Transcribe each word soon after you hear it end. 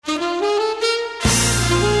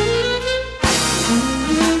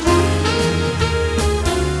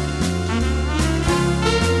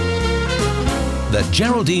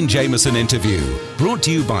Geraldine Jamieson interview, brought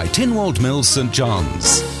to you by Tynwald Mills St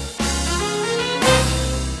John's.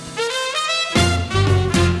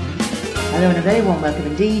 Hello and a very warm welcome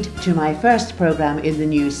indeed to my first programme in the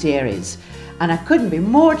new series. And I couldn't be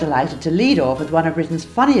more delighted to lead off with one of Britain's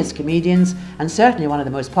funniest comedians and certainly one of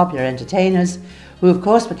the most popular entertainers, who of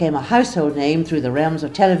course became a household name through the realms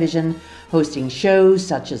of television, hosting shows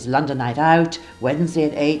such as London Night Out, Wednesday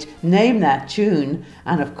at 8, Name That Tune,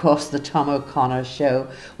 and of course the Tom O'Connor Show.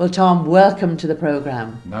 Well, Tom, welcome to the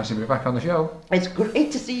programme. Nice to be back on the show. It's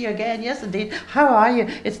great to see you again, yes indeed. How are you?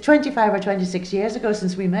 It's 25 or 26 years ago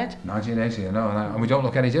since we met. 1980, I know, and we don't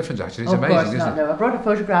look any different actually. It's of amazing, course isn't not, it? no. I brought a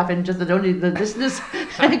photograph in just that only the listeners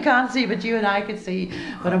can't see, but you and I can see.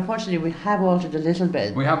 But unfortunately we have altered a little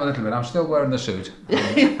bit. We have a little bit. I'm still wearing the suit.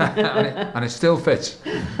 and it still fits.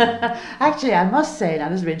 Actually, I must say,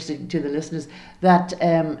 and this is interesting to the listeners, that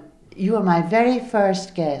you were my very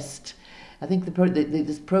first guest. I think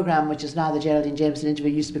this programme, which is now the Geraldine Jamieson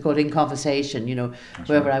interview, used to be called In Conversation, you know, That's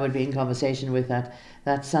whoever right. I would be in conversation with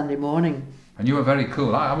that Sunday morning. And you were very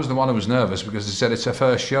cool. I was the one who was nervous because they said it's a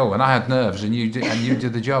first show, and I had nerves, and you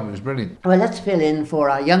did the job. It was brilliant. Well, let's fill in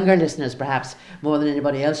for our younger listeners, perhaps, more than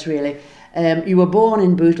anybody else, really. You were born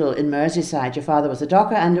in Bootle in Merseyside. Your father was a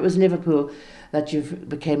docker, and it was Liverpool that you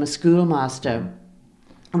became a schoolmaster.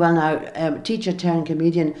 Well, now, teacher turned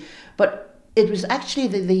comedian, but it was actually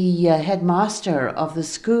the headmaster of the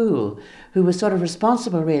school who was sort of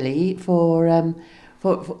responsible, really, for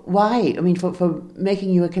why? I mean, for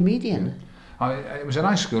making you a comedian. It was a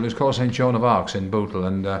nice school. It was called St Joan of Arc's in Bootle,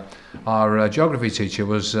 and our geography teacher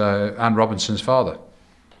was Anne Robinson's father,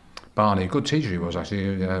 Barney. Good teacher he was,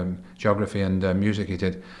 actually, geography and music he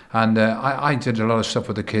did. And I did a lot of stuff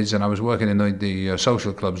with the kids, and I was working in the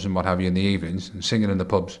social clubs and what have you in the evenings and singing in the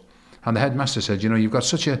pubs. And the headmaster said, you know, you've got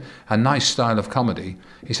such a nice style of comedy.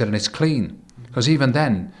 He said, and it's clean. Because even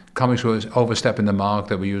then, comics were overstepping the mark.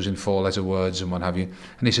 They were using four-letter words and what have you.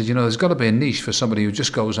 And he said, you know, there's got to be a niche for somebody who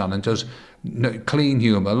just goes on and does clean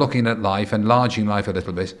humour, looking at life, enlarging life a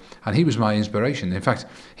little bit. And he was my inspiration. In fact,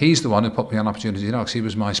 he's the one who put me on Opportunity Knocks. He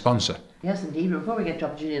was my sponsor. Yes, indeed. Before we get to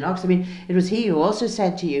Opportunity Knocks, I mean, it was he who also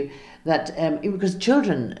said to you that, because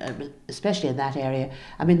children, especially in that area,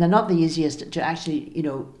 I mean, they're not the easiest to actually, you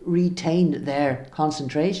know, retain their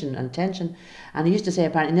concentration and attention. And he used to say,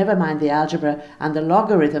 apparently, never mind the algebra and the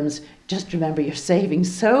logarithms, just remember you're saving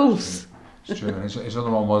souls. It's true. And his other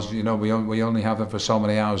one was, you know, we only have them for so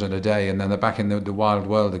many hours in a day, and then they're back in the wild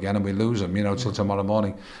world again, and we lose them, you know, till tomorrow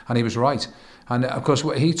morning. And he was right. And of course,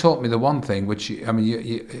 he taught me the one thing, which, I mean,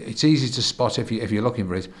 it's easy to spot if you're looking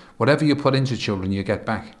for it. Whatever you put into children, you get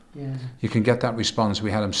back. Yeah. You can get that response.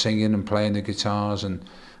 We had them singing and playing the guitars, and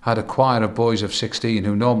had a choir of boys of 16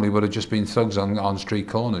 who normally would have just been thugs on street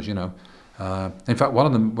corners, you know. In fact, one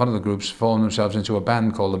of the groups formed themselves into a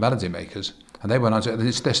band called the Melody Makers, and they went on to,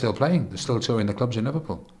 they're still playing. They're still touring the clubs in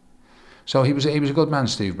Liverpool. So he was a good man,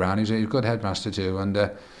 Steve Brown. He was a good headmaster too, and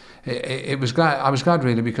I was glad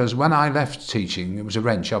really, because when I left teaching, it was a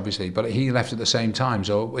wrench obviously, but he left at the same time,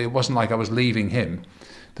 so it wasn't like I was leaving him.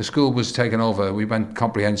 The school was taken over. We went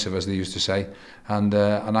comprehensive, as they used to say, and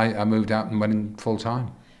I moved out and went in full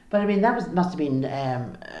time. But I mean, that must have been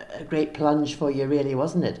a great plunge for you, really,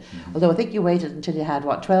 wasn't it? Mm-hmm. Although I think you waited until you had,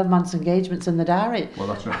 12 months engagements in the diary? Well,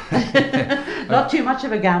 that's right. Not too much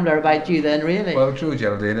of a gambler about you then, really. Well, true,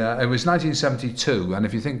 Geraldine. It was 1972, and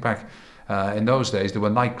if you think back, in those days, there were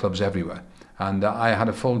nightclubs everywhere. And I had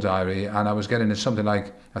a full diary, and I was getting something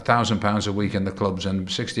like £1,000 a week in the clubs and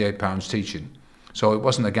 £68 teaching. So it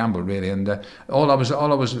wasn't a gamble really, and all I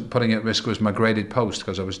was putting at risk was my graded post,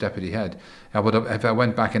 because I was deputy head. If I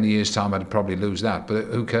went back in a year's time, I'd probably lose that. But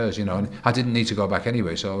who cares, you know? And I didn't need to go back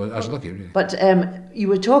anyway, so I was lucky. Really. But you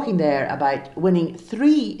were talking there about winning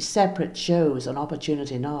 3 separate shows on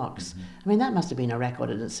Opportunity Knocks. Mm-hmm. I mean, that must have been a record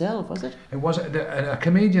in itself, was it? It was. A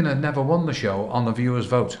comedian had never won the show on the viewers'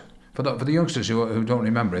 vote. For the youngsters who don't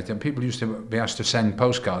remember it, and people used to be asked to send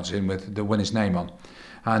postcards in with the winner's name on.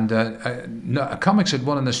 And comics had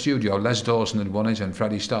won in the studio. Les Dawson had won it and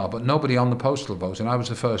Freddie Starr, but nobody on the postal vote, and I was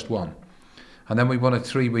the first one. And then we won it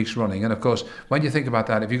 3 weeks running. And of course, when you think about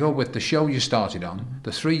that, if you go with the show you started on,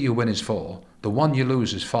 the 3 you win is 4, the 1 you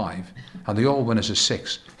lose is 5, and the all winners is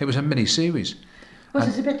 6. It was a mini-series. Well,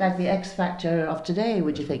 it's a bit like the X Factor of today,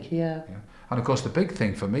 would you think? Yeah. And of course, the big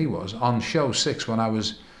thing for me was, on show 6, when I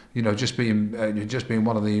was, you know, just being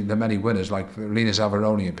one of the many winners, like Lena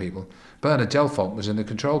Zavaroni and people, Bernard Delfont was in the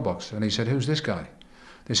control box, and he said, "Who's this guy?"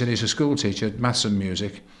 They said, "He's a school teacher, maths and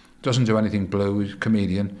music, doesn't do anything blue, he's a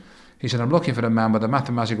comedian." He said, "I'm looking for a man with a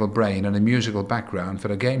mathematical brain and a musical background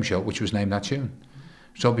for a game show," which was named that tune.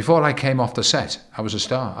 So before I came off the set, I was a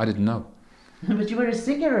star. I didn't know. But you were a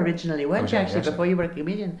singer originally, weren't you, actually, before you were a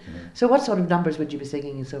comedian? Yeah. So what sort of numbers would you be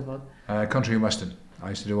singing and so forth? Country and Western. I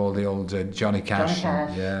used to do all the old Johnny Cash.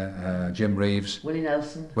 Jim Reeves. Willie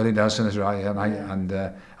Nelson. Willie Nelson is right, and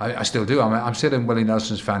I still do. I'm still in Willie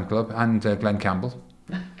Nelson's fan club, and Glenn Campbell.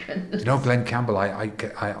 You know, Glenn Campbell,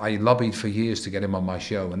 I lobbied for years to get him on my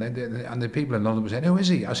show, and the people in London were saying, "Who is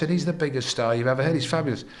he?" I said, "He's the biggest star you've ever heard. He's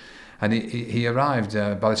fabulous." And he arrived,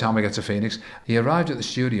 by the time I got to Phoenix, he arrived at the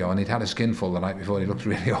studio and he'd had a skinful the night before. He looked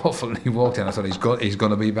really awful, and he walked in. I thought, he's going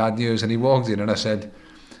to be bad news. And he walked in and I said,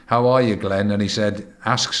 "How are you, Glenn?" And he said,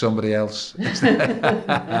 "Ask somebody else."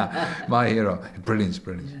 My hero. Brilliant.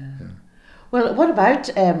 Yeah. Well, what about,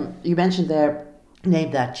 you mentioned there, Name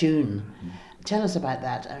That Tune. Tell us about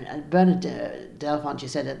that. Bernard Delfont, you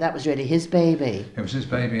said that was really his baby. It was his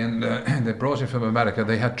baby, and they brought him from America.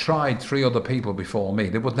 They had tried 3 other people before me.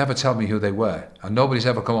 They would never tell me who they were, and nobody's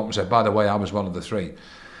ever come up and said, "By the way, I was one of the 3.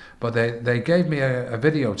 But they gave me a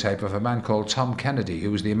videotape of a man called Tom Kennedy,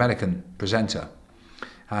 who was the American presenter,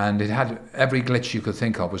 and it had every glitch you could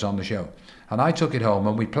think of was on the show. And I took it home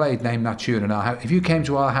and we played Name That Tune in our house. If you came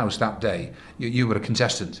to our house that day, you were a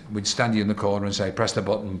contestant. We'd stand you in the corner and say, "Press the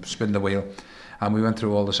button, spin the wheel." And we went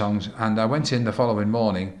through all the songs. And I went in the following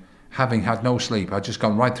morning, having had no sleep. I'd just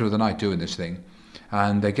gone right through the night doing this thing.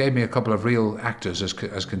 And they gave me a couple of real actors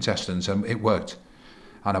as contestants, and it worked.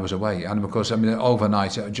 And I was away. And of course, I mean,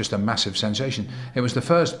 overnight, just a massive sensation. It was the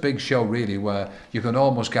first big show, really, where you could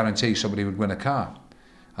almost guarantee somebody would win a car.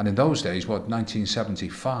 And in those days,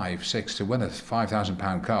 1975, 6, to win a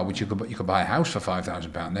 £5,000 car, which you could buy a house for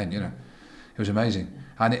 £5,000 then, you know. It was amazing.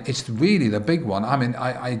 And it's really the big one. I mean,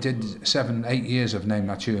 I did 7, 8 years of Name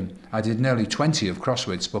That Tune. I did nearly 20 of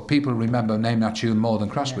Crosswits, but people remember Name That Tune more than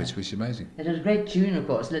Crosswits, which is amazing. It had a great tune, of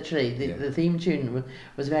course, literally. The theme tune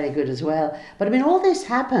was very good as well. But I mean, all this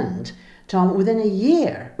happened, Tom, within a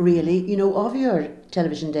year, really, you know, of your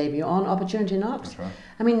television debut on Opportunity Knocks. That's right.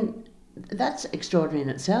 I mean, that's extraordinary in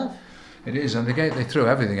itself. It is, and they threw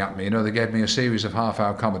everything at me. You know, they gave me a series of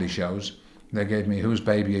half-hour comedy shows. They gave me Whose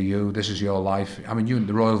Baby Are You? This Is Your Life. I mean, you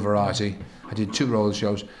the Royal Variety. I did 2 Royal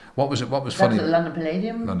shows. What was funny? That's at London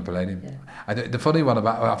Palladium. London Palladium. Yeah. The funny one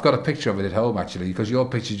I've got a picture of it at home actually, because your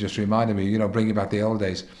picture just reminded me. You know, bringing back the old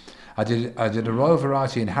days. I did a Royal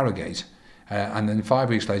Variety in Harrogate, and then 5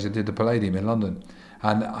 weeks later I did the Palladium in London.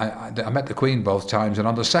 And I met the Queen both times, and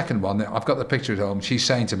on the second one, I've got the picture at home, she's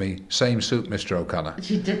saying to me, "Same suit, Mr. O'Connor."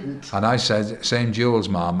 She didn't. And I said, "Same jewels,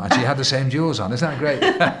 Mum," and she had the same jewels on. Isn't that great?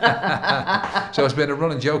 So it's been a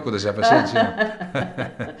running joke with us ever since, you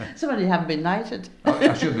know. Somebody haven't been knighted.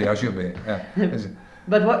 I should be, yeah.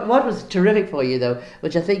 But what was terrific for you, though,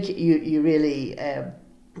 which I think you really...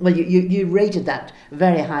 well, you rated that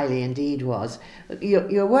very highly indeed, was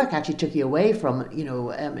your work actually took you away from, you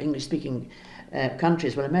know, English-speaking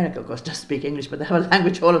countries. Well, America, of course, does speak English, but they have a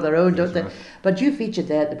language all of their own, don't they? Right. But you featured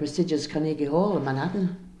there at the prestigious Carnegie Hall in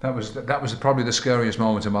Manhattan. That was probably the scariest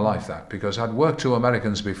moment in my life, because I'd worked to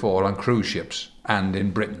Americans before on cruise ships and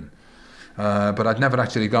in Britain. But I'd never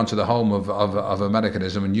actually gone to the home of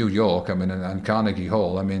Americanism in New York, I mean, and Carnegie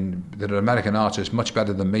Hall. I mean, there are American artists much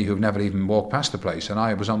better than me who've never even walked past the place, and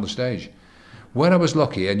I was on the stage. Where I was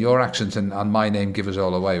lucky, and your accent and my name give us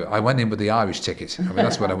all away, I went in with the Irish ticket. I mean,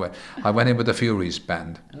 that's what I went. I went in with the Furies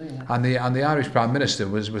band. Oh, yeah. And the Irish Prime Minister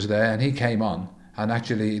was there, and he came on, and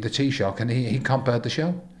actually the Taoiseach, and he compared the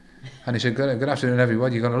show. And he said, good afternoon,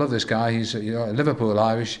 everyone. You're going to love this guy. He's Liverpool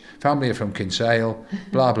Irish, family are from Kinsale,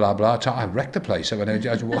 blah, blah, blah. I wrecked the place. But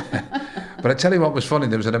I tell you what was funny.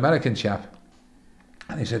 There was an American chap,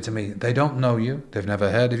 and he said to me, "They don't know you. They've never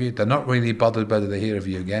heard of you. They're not really bothered whether they hear of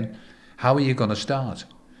you again. How are you going to start?"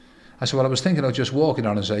 I said, "Well, I was thinking of just walking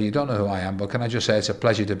on and say, you don't know who I am, but can I just say it's a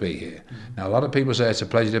pleasure to be here?" Mm-hmm. Now, a lot of people say it's a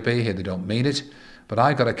pleasure to be here. They don't mean it. But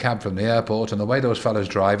I got a cab from the airport, and the way those fellas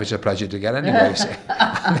drive, it's a pleasure to get anyway.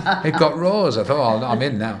 It got roars. I thought, I'm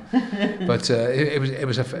in now. But it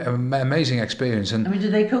was an amazing experience. And I mean,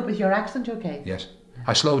 did they cope with your accent okay? Yes.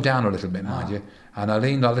 I slowed down a little bit, mind you, and I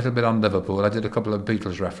leaned a little bit on Liverpool. I did a couple of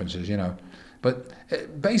Beatles references, you know. But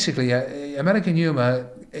basically, American humour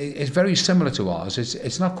is very similar to ours.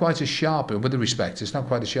 It's not quite as sharp, with the respect, it's not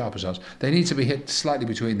quite as sharp as ours. They need to be hit slightly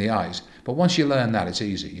between the eyes. But once you learn that, it's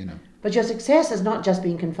easy, you know. But your success has not just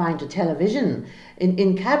been confined to television.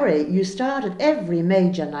 In cabaret, you starred at every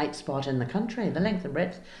major night spot in the country, the length and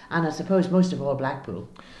breadth, and I suppose most of all Blackpool.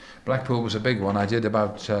 Blackpool was a big one. I did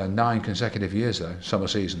about 9 consecutive years there, summer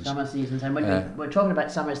seasons. Summer seasons, and when we're talking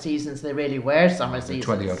about summer seasons, they really were summer seasons.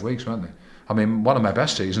 20 odd weeks, weren't they? I mean, one of my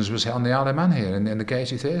best seasons was on the Isle of Man here in the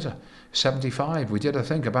Gaiety Theatre. 75. We did, I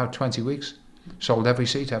think, about 20 weeks. Sold every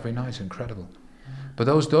seat every night. Incredible. But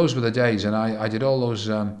those were the days, and I did all those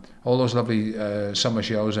lovely summer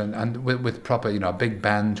shows, and with proper, you know, a big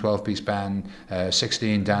band, 12-piece band,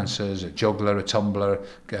 16 dancers, a juggler, a tumbler,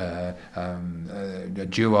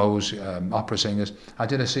 duos, opera singers. I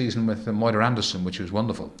did a season with Moira Anderson, which was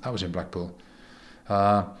wonderful. That was in Blackpool.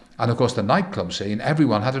 And of course the nightclub scene,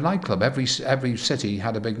 everyone had a nightclub. Every city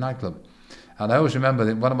had a big nightclub. And I always remember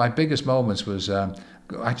that one of my biggest moments was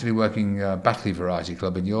actually working Batley Variety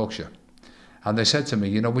Club in Yorkshire. And they said to me,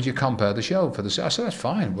 you know, would you compare the show for the... I said, that's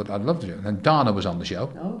fine, but I'd love to do it. And then Dana was on the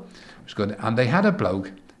show. Oh. It was good. And they had a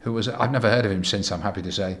bloke who was... I've never heard of him since, I'm happy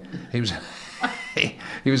to say. He was...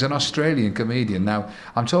 he was an Australian comedian. Now,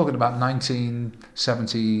 I'm talking about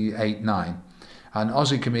 1978-9. And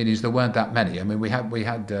Aussie comedians, there weren't that many. I mean, we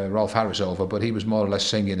had Rolf Harris over, but he was more or less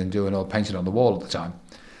singing and doing all painting on the wall at the time.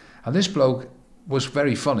 And this bloke was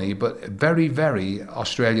very funny, but very, very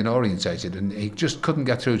Australian orientated, and he just couldn't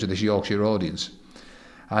get through to this Yorkshire audience.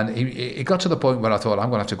 And he got to the point where I thought, I'm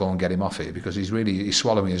going to have to go and get him off here, because he's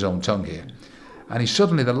swallowing his own tongue here. And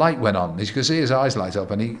suddenly the light went on. You could see his eyes light up,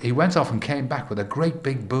 and he went off and came back with a great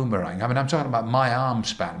big boomerang. I mean, I'm talking about my arm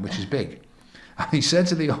span, which is big. And he said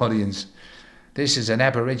to the audience, "This is an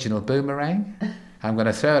Aboriginal boomerang. I'm going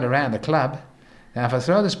to throw it around the club. Now, if I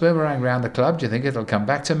throw this boomerang around the club, do you think it'll come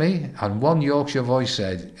back to me?" And one Yorkshire voice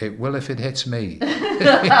said, "It will if it hits me."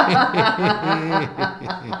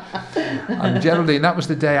 And Geraldine, that was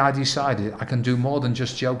the day I decided I can do more than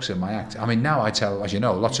just jokes in my act. I mean, now I tell, as you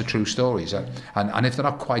know, lots of true stories. And if they're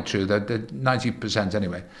not quite true, they're 90%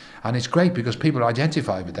 anyway. And it's great because people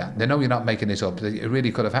identify with that. They know you're not making it up. It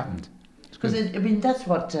really could have happened. Because I mean, that's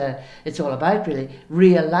what it's all about, really.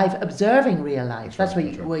 Real life, observing real life. That's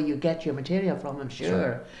where you get your material from. I'm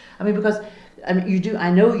sure. I mean, because you do. I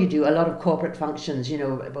know you do a lot of corporate functions. You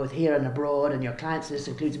know, both here and abroad, and your clients list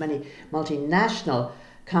includes many multinational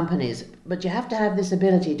companies. But you have to have this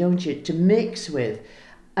ability, don't you, to mix with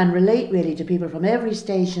and relate really to people from every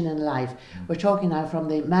station in life. We're talking now from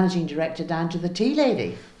the managing director down to the tea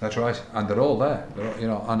lady. That's right, and they're all there. They're, you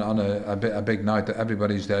know, on a big night that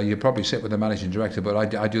everybody's there. You probably sit with the managing director, but I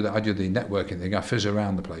do the networking thing. I fizz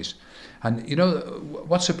around the place, and you know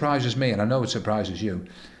what surprises me, and I know it surprises you,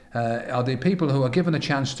 are the people who are given a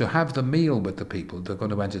chance to have the meal with the people they're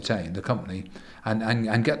going to entertain, the company,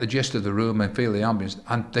 and get the gist of the room and feel the ambience.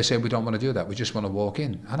 And they say, we don't want to do that. We just want to walk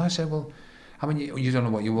in. And I say, well, I mean, you don't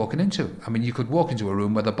know what you're walking into. I mean, you could walk into a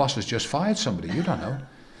room where the boss has just fired somebody. You don't know.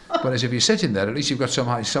 Whereas if you're sitting there, at least you've got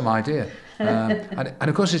some idea. And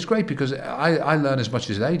of course, it's great because I learn as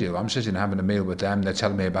much as they do. I'm sitting having a meal with them. They're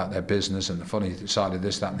telling me about their business and the funny side of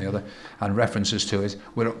this, that, and the other, and references to it.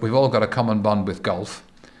 We've all got a common bond with golf.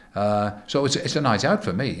 So it's a night out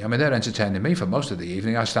for me. I mean, they're entertaining me for most of the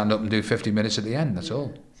evening. I stand up and do 50 minutes at the end. That's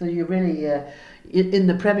all. So you're really in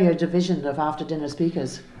the premier division of after dinner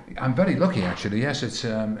speakers. I'm very lucky, actually. Yes, it's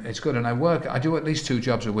good, and I do at least 2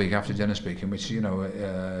 jobs a week after dinner speaking, which, you know,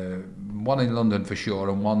 one in London for sure,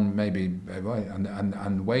 and one maybe,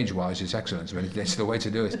 and wage-wise, it's excellent. I mean, it's the way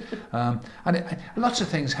to do it. Lots of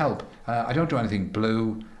things help. I don't do anything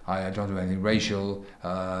blue. I don't do anything racial,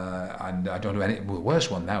 and I don't do any. Well, the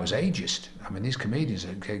worst one now is ageist. I mean, these comedians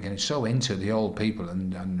are getting so into the old people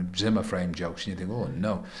and Zimmer frame jokes, and you think, oh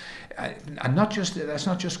no, and that's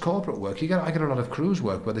not just corporate work. I get a lot of cruise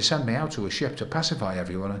work where they send me out to a ship to pacify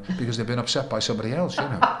everyone because they've been upset by somebody else. You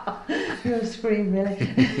know. You're a scream,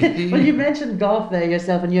 really. Well, you mentioned golf there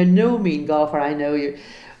yourself, and you're no mean golfer. I know you.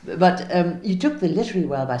 But you took the literary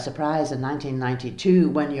world by surprise in 1992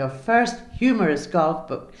 when your first humorous golf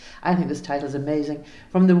book, I think this title is amazing,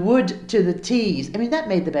 From the Wood to the Tees. I mean, that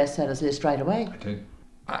made the bestsellers list right away. I did.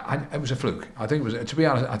 It was a fluke. I think it was. To be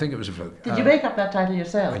honest, I think it was a fluke. Did you make up that title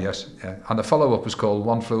yourself? Yes. Yeah. And the follow-up was called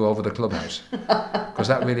One Flew Over the Clubhouse, because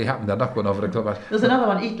that really happened. I knocked one over the clubhouse. There's another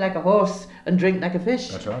one, Eat Like a Horse and Drink Like a Fish.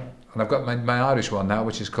 That's right. And I've got my Irish one now,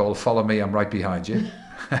 which is called Follow Me, I'm Right Behind You.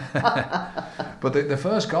 But the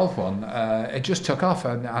first golf one, it just took off,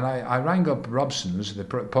 and I rang up Robson's, the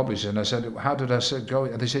publisher, and I said, how did I go?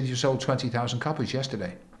 And they said, you sold 20,000 copies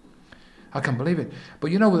yesterday. I can't believe it.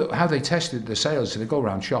 But you know how they tested the sales? So they go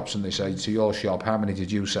around shops and they say, to your shop, how many did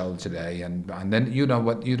you sell today? And then you know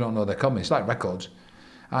what, you don't know they're coming. It's like records.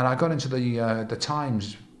 And I got into the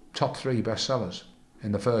Times top 3 bestsellers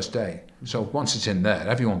in the first day. So once it's in there,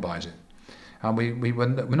 everyone buys it. And we were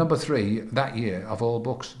number 3 that year of all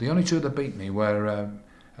books. The only 2 that beat me were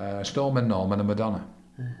Storm and Norman and Madonna.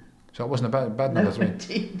 So it wasn't a bad number 3.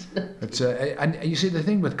 Indeed. And you see, the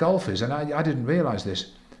thing with golf is, and I didn't realise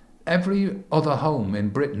this, every other home in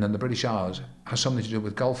Britain and the British Isles has something to do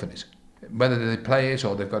with golf in it. whether they play it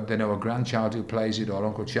or they know a grandchild who plays it, or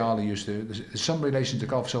Uncle Charlie used to. There's some relation to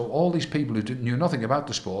golf. So all these people who knew nothing about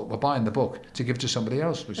the sport were buying the book to give to somebody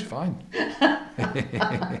else, which is fine.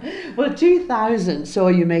 Well, 2000 saw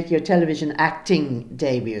you make your television acting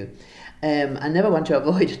debut. I never want to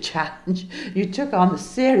avoid a challenge. You took on the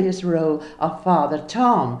serious role of Father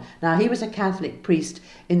Tom. Now, he was a Catholic priest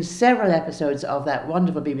in several episodes of that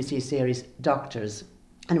wonderful BBC series Doctors.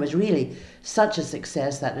 And it was really such a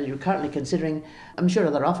success that you're currently considering, I'm sure,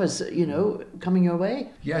 other offers, coming your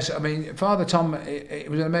way. Yes, I mean, Father Tom, it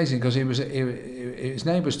was amazing because his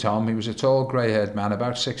name was Tom. He was a tall, grey-haired man,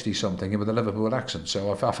 about 60-something, with a Liverpool accent.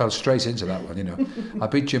 So I fell straight into that one, I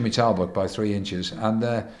beat Jimmy Talbot by 3 inches. And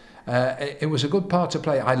it was a good part to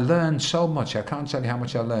play. I learned so much. I can't tell you how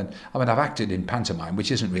much I learned. I mean, I've acted in pantomime,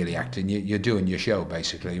 which isn't really acting. You're doing your show,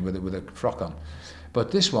 basically, with a frock on. But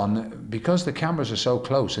this one, because the cameras are so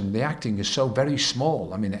close and the acting is so very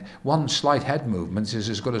small, I mean, one slight head movement is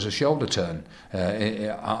as good as a shoulder turn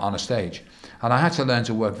on a stage. And I had to learn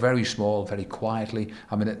to work very small, very quietly.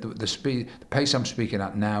 I mean, the pace I'm speaking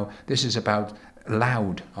at now, this is about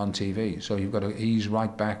loud on TV. So you've got to ease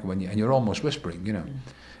right back and you're almost whispering,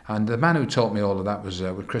 And the man who taught me all of that was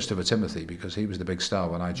with Christopher Timothy, because he was the big star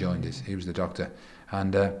when I joined it. He was the doctor.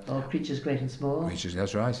 And all creatures great and small. Creatures,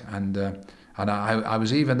 that's right. And I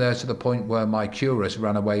was even there to the point where my curate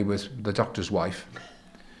ran away with the doctor's wife.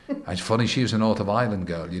 And it's funny, she was a North of Ireland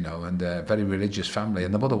girl, and a very religious family,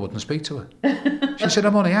 and the mother wouldn't speak to her. She said,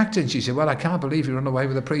 I'm only acting. She said, well, I can't believe you run away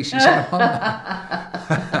with a priest. She said, I'm on.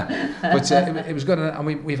 But it was good. And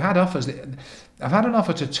we've had offers. I've had an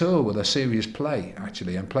offer to tour with a serious play,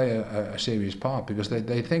 actually, and play a serious part, because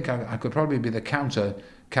they think I could probably be the counter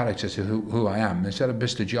character to who I am. Instead of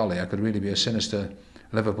Mr. Jolly, I could really be a sinister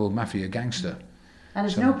Liverpool mafia gangster. And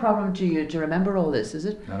it's no problem to you to remember all this, is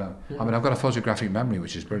it? No. I mean, I've got a photographic memory,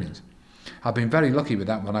 which is brilliant. I've been very lucky with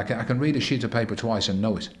that one. I can read a sheet of paper twice and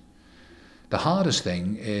know it. The hardest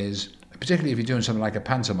thing is, particularly if you're doing something like a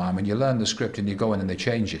pantomime and you learn the script and you go in and they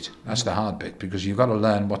change it. That's the hard bit, because you've got to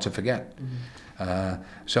learn what to forget.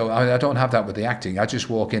 So I don't have that with the acting. I just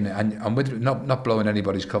walk in and with not blowing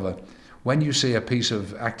anybody's cover. When you see a piece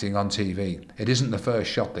of acting on TV, it isn't the first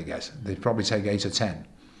shot they get. They probably take 8 or 10.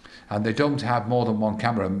 And they don't have more than one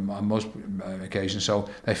camera on most occasions, so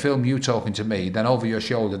they film you talking to me, then over your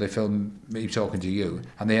shoulder they film me talking to you,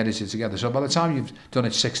 and they edit it together. So by the time you've done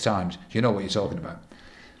it 6 times, you know what you're talking about.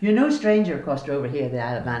 You're no stranger, of course, to over here, the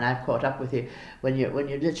Isle of Man. I've caught up with you when you're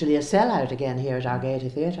literally a sellout again here at our Gaiety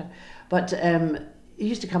Theatre. But you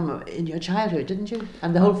used to come in your childhood, didn't you?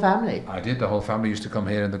 And the whole family. I did. The whole family used to come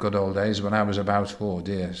here in the good old days when I was about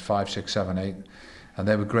 5, 6, 7, 8. And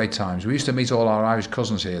they were great times. We used to meet all our Irish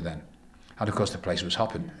cousins here then. And of course the place was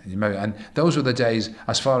hopping. And those were the days,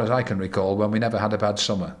 as far as I can recall, when we never had a bad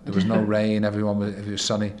summer. There was no rain, it was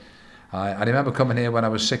sunny. I remember coming here when I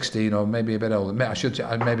was 16 or maybe a bit older.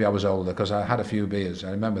 Maybe I was older because I had a few beers.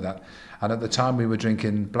 I remember that. And at the time we were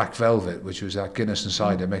drinking Black Velvet, which was that Guinness and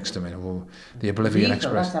cider mixed. The Oblivion lethal,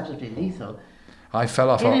 Express. That's absolutely lethal. I fell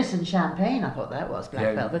off. Guinness and champagne, I thought that was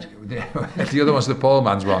Black Velvet. The other one's the poor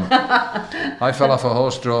man's one. I fell off a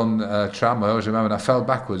horse-drawn tram, I always remember, and I fell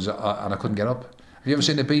backwards and I couldn't get up. Have you ever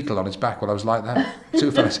seen a beetle on its back? Well, I was like that.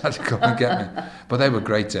 2 fellas had to come and get me. But they were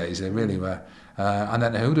great days, they really were. And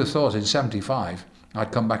then who'd have thought in 75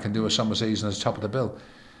 I'd come back and do a summer season as top of the bill.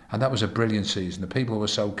 And that was a brilliant season. The people were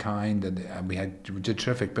so kind, and we did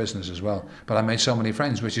terrific business as well. But I made so many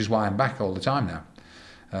friends, which is why I'm back all the time now.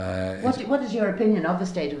 What is your opinion of the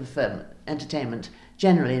state of entertainment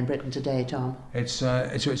generally in Britain today, Tom? It's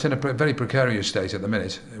in a very precarious state at the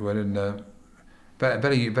minute. We're in a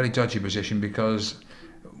very, very dodgy position because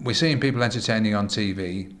we're seeing people entertaining on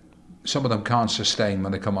TV. Some of them can't sustain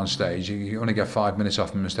when they come on stage. You only get 5 minutes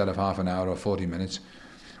off them instead of half an hour or 40 minutes.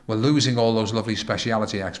 We're losing all those lovely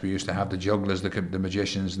speciality acts we used to have, the jugglers, the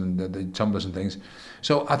magicians and the tumblers and things.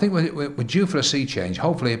 So I think we're due for a sea change,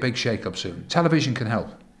 hopefully a big shake-up soon. Television can help.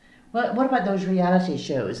 Well, what about those reality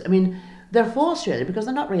shows? I mean, they're false really because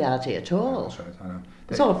they're not reality at all. That's right, I know.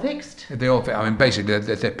 It's all fixed. Basically,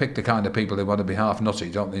 they pick the kind of people they want to be half nutty,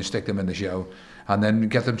 don't they, and stick them in the show and then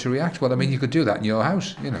get them to react. Well, I mean, you could do that in your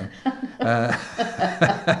house,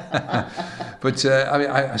 But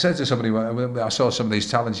I said to somebody, I saw some of these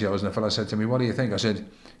talent shows, and a fellow said to me, what do you think? I said,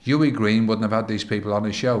 Huey Green wouldn't have had these people on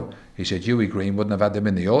his show. He said, Huey Green wouldn't have had them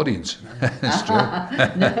in the audience. It's true.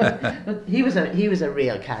 No, he was a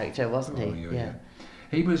real character, wasn't he? Oh, yeah.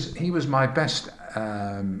 He was my best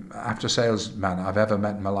after sales man I've ever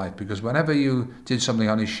met in my life, because whenever you did something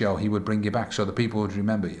on his show, he would bring you back so the people would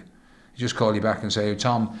remember you. just call you back and say,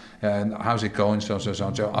 Tom, how's it going? So,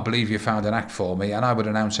 I believe you found an act for me, and I would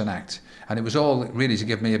announce an act. And it was all really to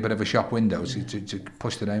give me a bit of a shop window to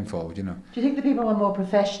push the name forward, you know. Do you think the people were more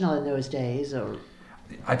professional in those days, or...?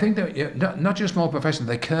 I think they not just more professional,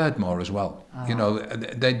 they cared more as well. You know,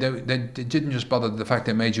 they didn't just bother the fact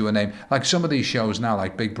they made you a name. Like some of these shows now,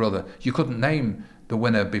 like Big Brother, you couldn't name the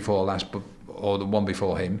winner before last, or the one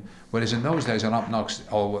before him. Whereas in those days on Up Knocks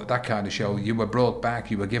or that kind of show, you were brought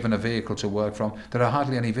back, you were given a vehicle to work from. There are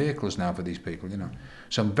hardly any vehicles now for these people, you know.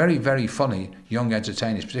 Some very, very funny young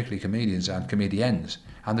entertainers, particularly comedians and comedians,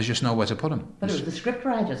 and there's just nowhere to put them. But it was the script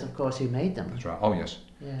writers, of course, who made them. That's right. Oh, yes.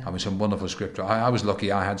 Yeah. I mean, some wonderful script. I was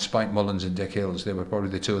lucky. I had Spike Mullins and Dick Hills. They were probably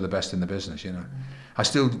the two of the best in the business, you know. I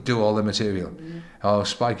still do all the material. Oh,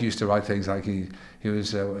 Spike used to write things like he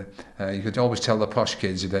was. You could always tell the posh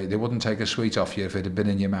kids they wouldn't take a sweet off you if it had been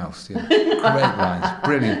in your mouth. You know. Great lines.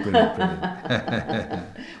 Brilliant.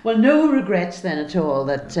 Well, no regrets then at all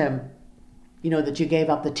that that you gave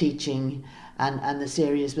up the teaching and the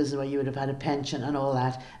serious business where you would have had a pension and all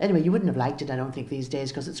that. Anyway, you wouldn't have liked it, I don't think, these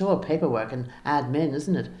days, because it's all paperwork and admin,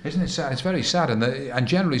 isn't it? Isn't it sad? It's very sad. And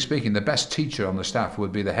generally speaking, the best teacher on the staff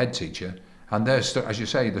would be the head teacher. And they're, as you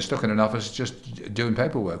say, they're stuck in an office just doing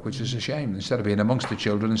paperwork, which is a shame, instead of being amongst the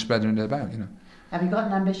children and spreading it about, you know. Have you got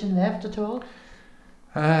an ambition left at all?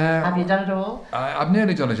 Have you done it all? I've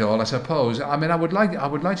nearly done it all, I suppose. I mean, I would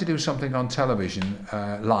like to do something on television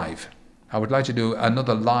live. I would like to do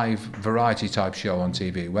another live variety type show on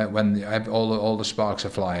TV when all the sparks are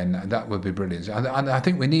flying. That would be brilliant. And I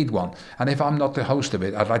think we need one. And if I'm not the host of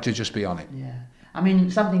it, I'd like to just be on it. Yeah. I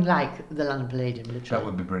mean, something like the London Palladium, literally. That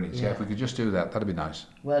would be brilliant. Yeah, if we could just do that, that'd be nice.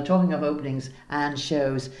 Well, talking of openings and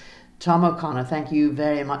shows, Tom O'Connor, thank you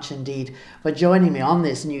very much indeed for joining me on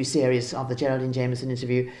this new series of the Geraldine Jamieson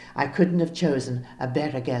interview. I couldn't have chosen a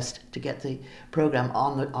better guest to get the programme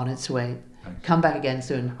on its way. Thanks. Come back again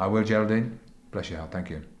soon. I will, Geraldine. Bless you, thank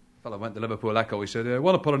you. Fellow went to Liverpool Echo. He said, I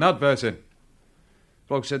want to put an advert in.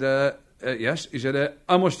 Bloke said, yes. He said,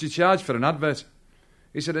 how much do you charge for an advert?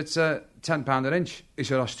 He said, it's £10 an inch. He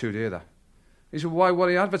said, that's too dear, that. He said, what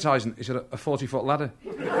are you advertising? He said, a 40-foot ladder.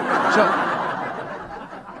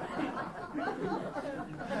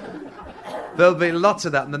 There'll be lots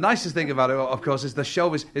of that, and the nicest thing about it, of course, is the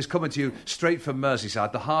show is coming to you straight from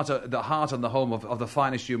Merseyside, the heart and the home of the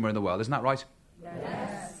finest humour in the world. Isn't that right?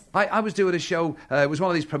 Yes. I was doing a show. It was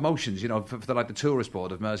one of these promotions, you know, for the tourist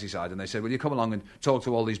board of Merseyside, and they said, "Will you come along and talk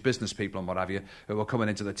to all these business people and what have you who were coming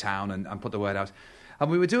into the town and put the word out?" And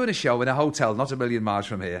we were doing a show in a hotel not a million miles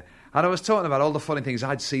from here, and I was talking about all the funny things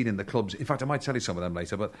I'd seen in the clubs. In fact, I might tell you some of them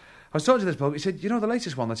later. But I was talking to this bloke. He said, "You know the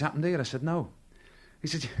latest one that's happened here?" I said, "No." He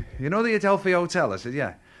said, "You know the Adelphi Hotel?" I said,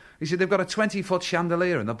 "Yeah." He said, "They've got a 20-foot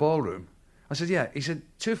chandelier in the ballroom." I said, "Yeah." He said,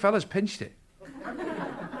 "Two fellas pinched it."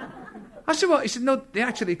 I said, "What?" He said, "No, they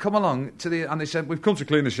actually come along and they said, we've come to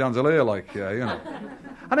clean the chandelier, you know."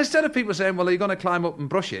 And instead of people saying, "Well, are you going to climb up and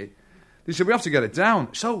brush it?" they said, "We have to get it down."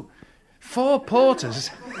 So 4 porters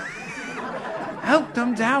helped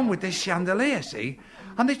them down with this chandelier, see?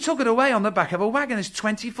 And they took it away on the back of a wagon, this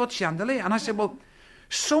 20-foot chandelier. And I said, well,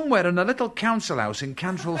 somewhere in a little council house in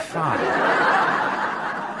Cantrell Farm,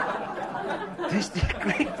 there's the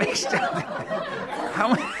great big chandelier.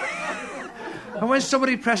 And when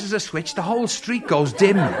somebody presses a switch, the whole street goes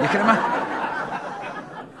dim. You can imagine.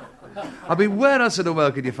 I mean, where else in the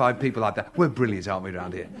world could you find people like that? We're brilliant, aren't we,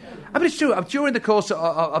 around here? I mean, it's true. During the course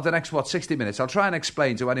of the next, 60 minutes, I'll try and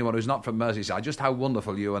explain to anyone who's not from Merseyside just how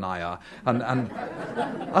wonderful you and I are. And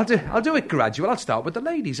I'll do it gradual. I'll start with the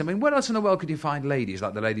ladies. I mean, where else in the world could you find ladies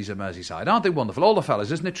like the ladies of Merseyside? Aren't they wonderful? All the fellas,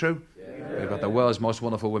 isn't it true? Yeah. They've got the world's most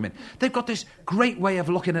wonderful women. They've got this great way of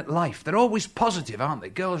looking at life. They're always positive, aren't they?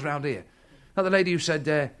 Girls round here. Now, the lady who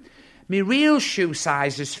said, "Me real shoe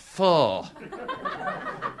size is 4.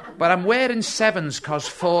 But I'm wearing 7s 'cause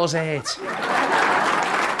 4's 8.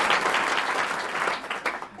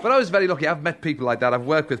 But I was very lucky. I've met people like that. I've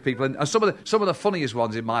worked with people, and some of the funniest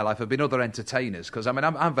ones in my life have been other entertainers. Because I mean,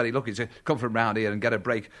 I'm very lucky to come from round here and get a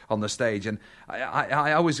break on the stage. And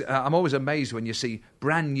I'm always amazed when you see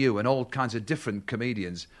brand new and all kinds of different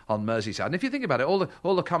comedians on Merseyside. And if you think about it,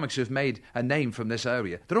 all the comics who've made a name from this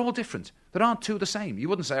area, they're all different. There aren't two the same. You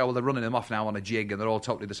wouldn't say, oh, well, they're running them off now on a jig and they're all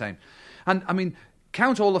totally the same. And I mean,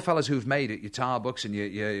 count all the fellas who've made it, your Tarbucks and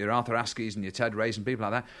your Arthur Askeys and your Ted Rays and people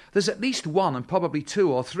like that. There's at least one and probably 2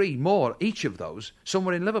 or 3 more, each of those,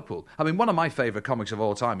 somewhere in Liverpool. I mean, one of my favourite comics of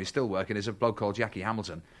all time, he's still working, is a bloke called Jackie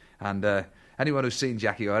Hamilton. And anyone who's seen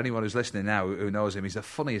Jackie or anyone who's listening now who knows him, he's the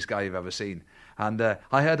funniest guy you've ever seen. And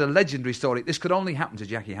I heard a legendary story. This could only happen to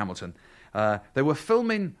Jackie Hamilton. They were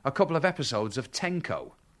filming a couple of episodes of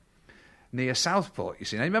Tenko. near Southport, you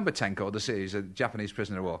see. Now, you remember Tenko, the city, is a Japanese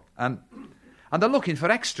prisoner of war. And they're looking for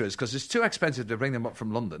extras because it's too expensive to bring them up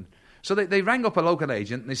from London. So they rang up a local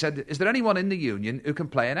agent and they said, is there anyone in the union who can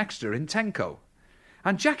play an extra in Tenko?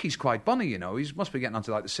 And Jackie's quite bonny, you know. He must be getting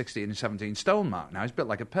onto like the 16 and 17 stone mark now. He's built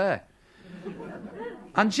like a pear.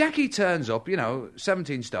 And Jackie turns up,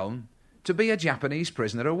 17 stone, to be a Japanese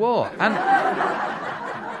prisoner of war. And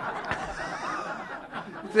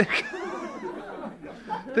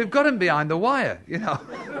they've got him behind the wire,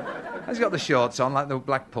 He's got the shorts on, like the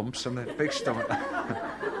black pumps and the big stomach.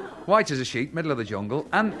 White as a sheet, middle of the jungle.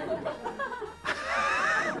 And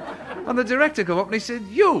the director come up and he said,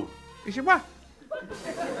 you? He said, what?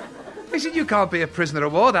 He said, you can't be a prisoner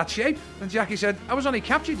of war, that shape. And Jackie said, I was only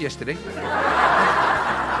captured yesterday.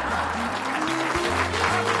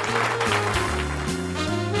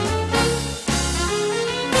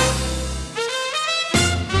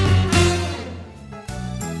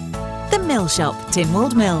 The Mill Shop,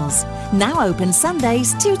 Tynwald Mills. Now open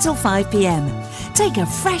Sundays 2 till 5 p.m. Take a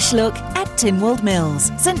fresh look at Tynwald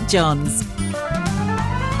Mills, St John's.